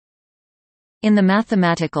In the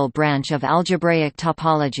mathematical branch of algebraic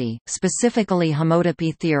topology, specifically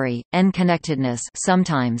homotopy theory, n-connectedness,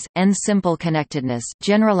 sometimes n-simple connectedness,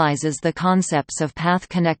 generalizes the concepts of path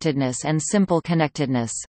connectedness and simple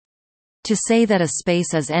connectedness. To say that a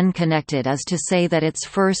space is n-connected is to say that its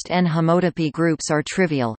first n homotopy groups are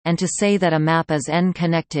trivial, and to say that a map is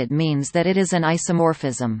n-connected means that it is an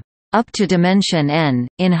isomorphism up to dimension n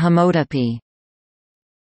in homotopy.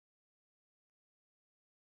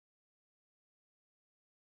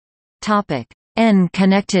 Topic: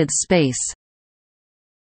 n-connected space.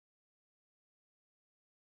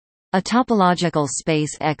 A topological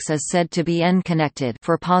space X is said to be n-connected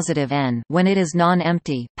for positive n when it is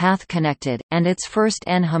non-empty, path-connected, and its first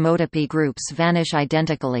n homotopy groups vanish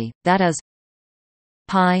identically, that is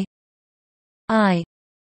pi I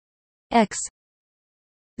X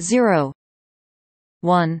 0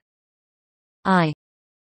 1 I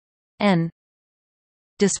n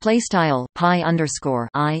display style pi underscore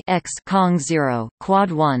I X cong 0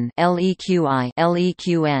 quad 1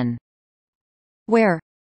 leq n, where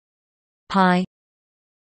pi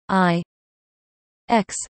I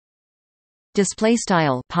X display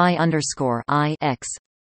style pi underscore I X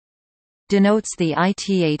denotes the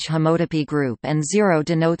ith homotopy group and 0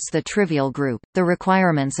 denotes the trivial group. The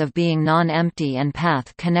requirements of being non-empty and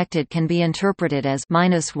path-connected can be interpreted as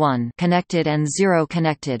 -1 connected and 0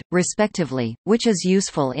 connected, respectively, which is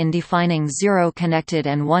useful in defining 0 connected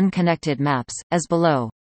and 1 connected maps, as below.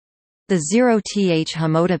 The 0th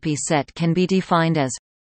homotopy set can be defined as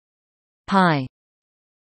pi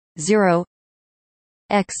 0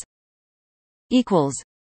 x equals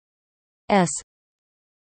s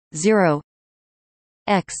 0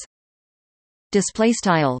 x display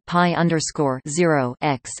style pi underscore 0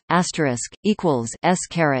 x asterisk equals s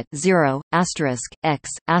caret 0 asterisk x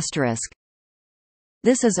asterisk.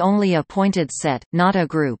 This is only a pointed set, not a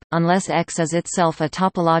group, unless X is itself a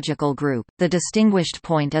topological group. The distinguished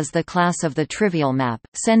point is the class of the trivial map,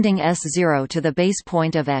 sending S0 to the base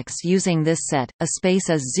point of X using this set. A space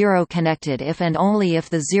is 0 connected if and only if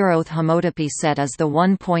the zeroth homotopy set is the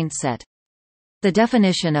one-point set. The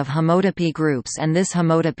definition of homotopy groups and this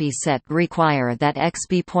homotopy set require that X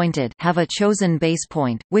be pointed, have a chosen base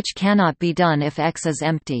point, which cannot be done if X is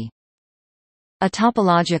empty. A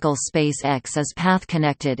topological space X is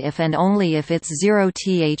path-connected if and only if its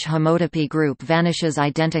 0th homotopy group vanishes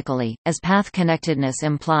identically, as path-connectedness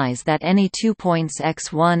implies that any 2 points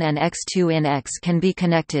x1 and x2 in X can be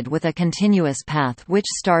connected with a continuous path which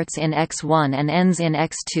starts in x1 and ends in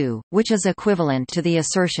x2, which is equivalent to the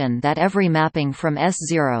assertion that every mapping from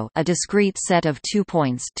S0, a discrete set of 2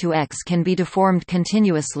 points, to X can be deformed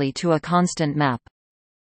continuously to a constant map.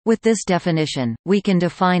 With this definition, we can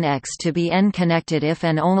define X to be n-connected if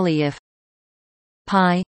and only if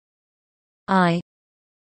pi I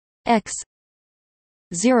X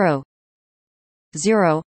 0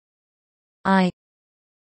 0 I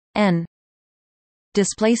n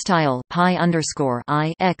display style pi underscore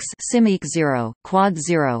I X simic 0 quad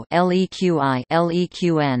 0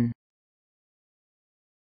 leq n.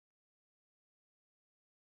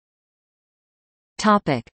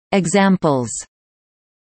 Topic: Examples.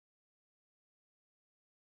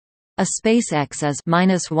 A space X is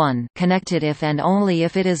 -1 connected if and only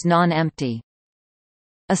if it is non-empty.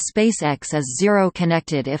 A space X is 0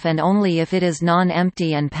 connected if and only if it is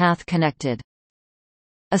non-empty and path-connected.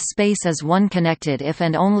 A space is 1 connected if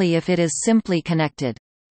and only if it is simply connected.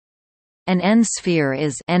 An n-sphere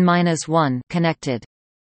is n-1 connected.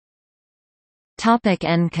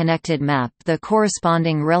 N-connected map. The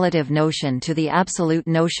corresponding relative notion to the absolute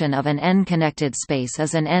notion of an n-connected space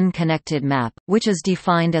is an n-connected map, which is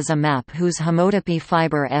defined as a map whose homotopy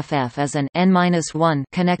fiber FF is an n-1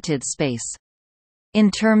 connected space. In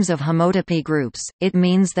terms of homotopy groups, it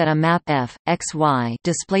means that a map F x y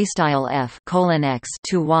displaystyle F colon x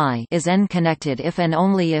to y is n-connected if and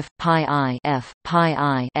only if pi I F pi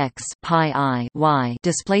I x pi I y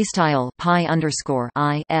displaystyle pi underscore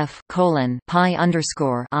I F colon pi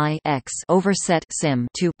underscore I x overset sim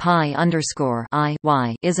to pi underscore I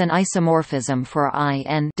y is an isomorphism for I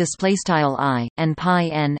n displaystyle I and pi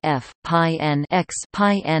n F pi n x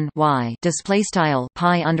pi n y displaystyle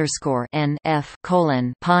pi underscore n F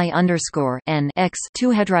pi underscore n x to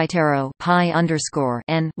heteritero pi underscore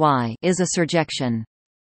n y is a surjection.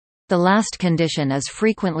 The last condition is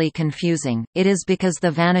frequently confusing. It is because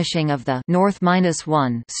the vanishing of the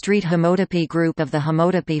north-1 street homotopy group of the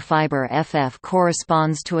homotopy fiber FF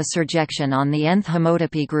corresponds to a surjection on the nth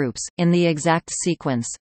homotopy groups in the exact sequence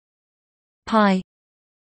pi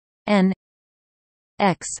n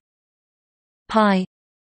x pi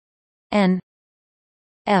n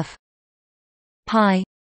F pi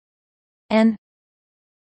n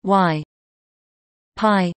y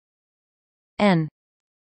pi n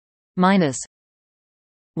minus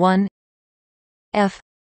 1 f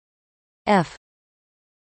f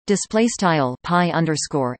display style pi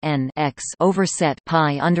underscore n x overset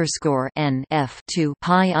pi underscore n f 2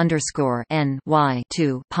 pi underscore n y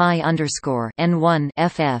 2 pi underscore n 1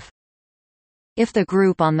 ff. If the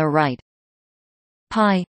group on the right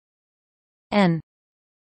pi n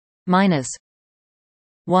minus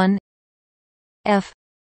 1 f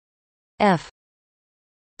f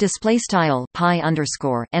display style pi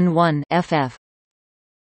underscore n 1 ff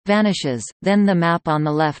vanishes, then the map on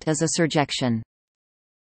the left is a surjection.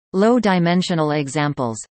 Low-dimensional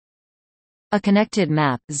examples. A connected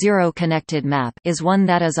map, zero connected map, is one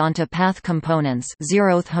that is onto path components,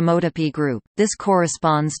 zeroth homotopy group. This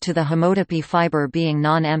corresponds to the homotopy fiber being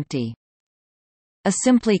non-empty. A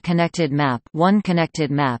simply connected map, one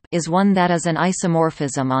connected map, is one that is an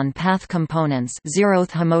isomorphism on path components,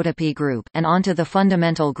 zeroth homotopy group, and onto the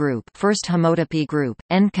fundamental group, first homotopy group.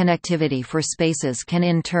 N-connectivity for spaces can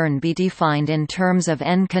in turn be defined in terms of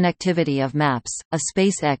n-connectivity of maps. A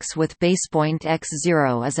space X with basepoint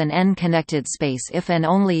x0 is an n-connected space if and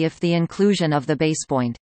only if the inclusion of the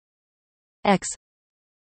basepoint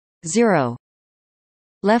x0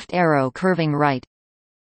 left arrow curving right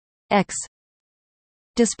x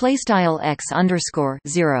display style x underscore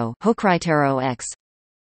 0 hook right arrow x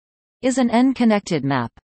is an n-connected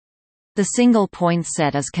map. The single point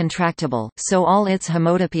set is contractible, so all its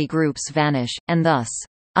homotopy groups vanish, and thus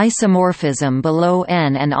isomorphism below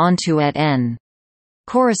n and onto at n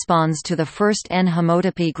corresponds to the first n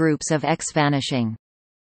homotopy groups of x vanishing.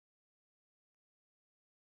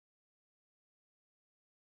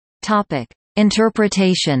 Topic: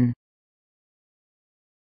 Interpretation.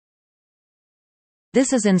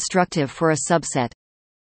 This is instructive for a subset.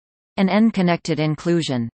 An n-connected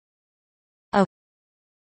inclusion a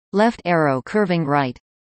left arrow curving right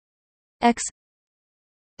x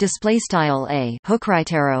display style a hook right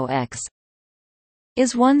arrow x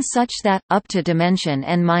is one such that up to dimension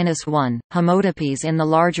n-1 homotopies in the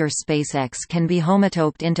larger space X can be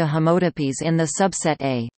homotoped into homotopies in the subset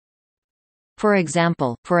A. For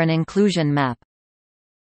example, for an inclusion map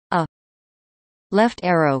a left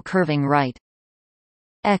arrow curving right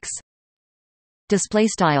x display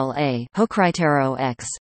style a hook right arrow x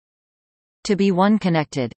to be one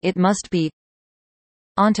connected, it must be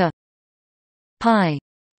onto pi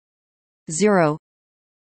 0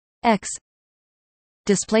 x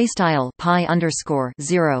display style pi underscore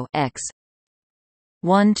 0 x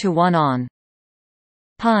 1 to 1 on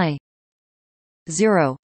pi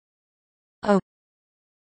 0 o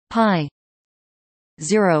pi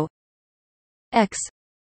 0 x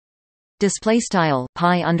display style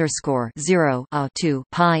pi underscore 0 to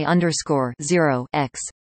pi underscore 0 x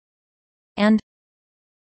and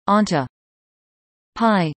onto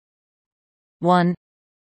pi 1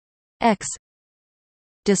 x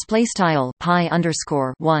display style pi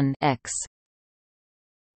underscore 1 x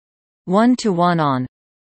 1 to 1 on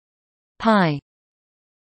pi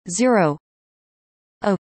 0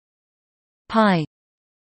 o pi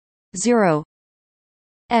 0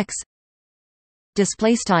 x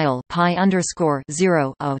display style pi underscore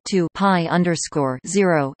 0 to pi underscore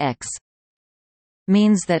 0 x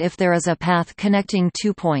means that if there is a path connecting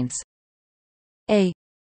 2 points a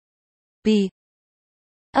b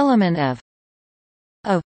element of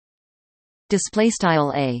a display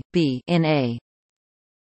style a b in a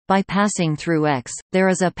by passing through x, there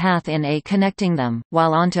is a path in a connecting them,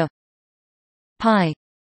 while onto pi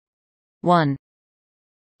 1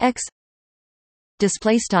 x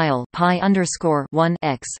display style pi underscore 1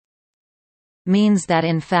 x means that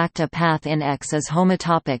in fact a path in x is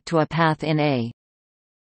homotopic to a path in a.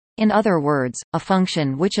 In other words, a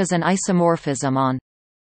function which is an isomorphism on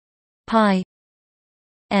pi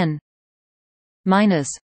n minus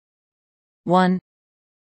 1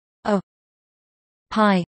 a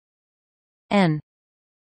pi n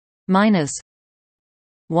minus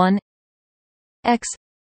 1 x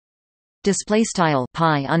display style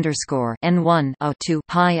pi underscore n1 a to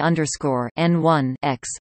pi underscore n1 x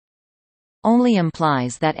only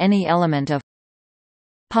implies that any element of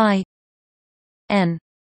pi n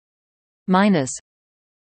minus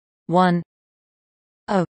 1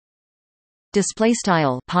 a display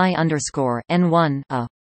style pi underscore n1 a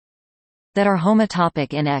that are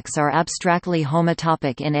homotopic in X are abstractly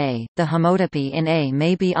homotopic in A. The homotopy in A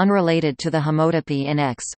may be unrelated to the homotopy in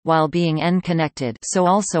X, while being n-connected, so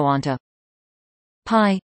also onto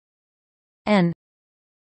pi n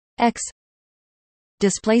x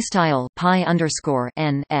display style pi underscore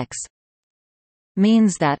n x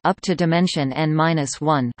means that up to dimension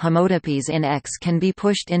n-1 homotopies in X can be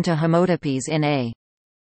pushed into homotopies in A.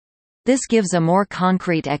 This gives a more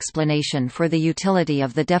concrete explanation for the utility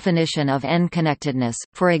of the definition of n-connectedness,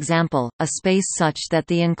 for example, a space such that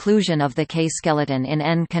the inclusion of the K-skeleton in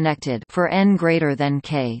n-connected for n greater than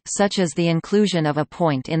K, such as the inclusion of a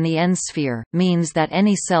point in the n-sphere, means that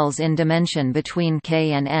any cells in dimension between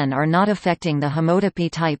K and n are not affecting the homotopy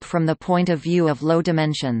type from the point of view of low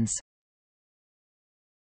dimensions.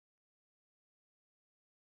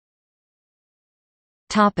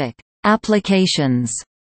 Applications.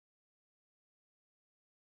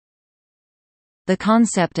 The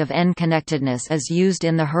concept of n-connectedness is used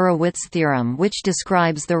in the Hurwitz theorem, which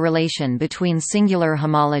describes the relation between singular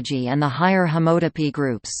homology and the higher homotopy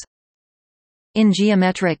groups. In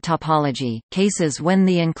geometric topology, cases when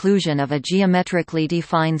the inclusion of a geometrically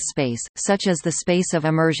defined space, such as the space of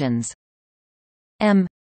immersions M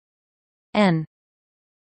n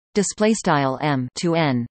 (m to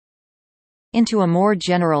n) into a more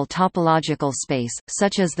general topological space,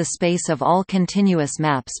 such as the space of all continuous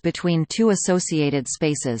maps between two associated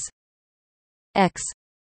spaces X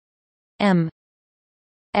M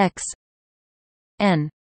X n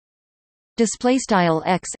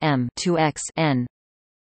 (X M to X n)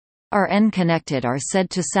 are n-connected, are said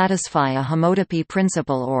to satisfy a homotopy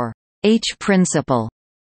principle or H-principle.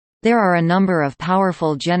 There are a number of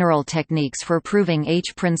powerful general techniques for proving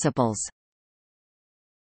H-principles.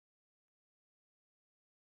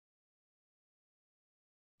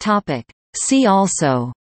 See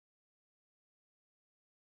also: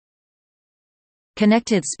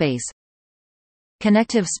 Connected space,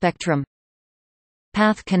 Connective spectrum,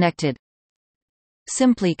 Path connected,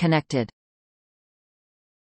 Simply connected.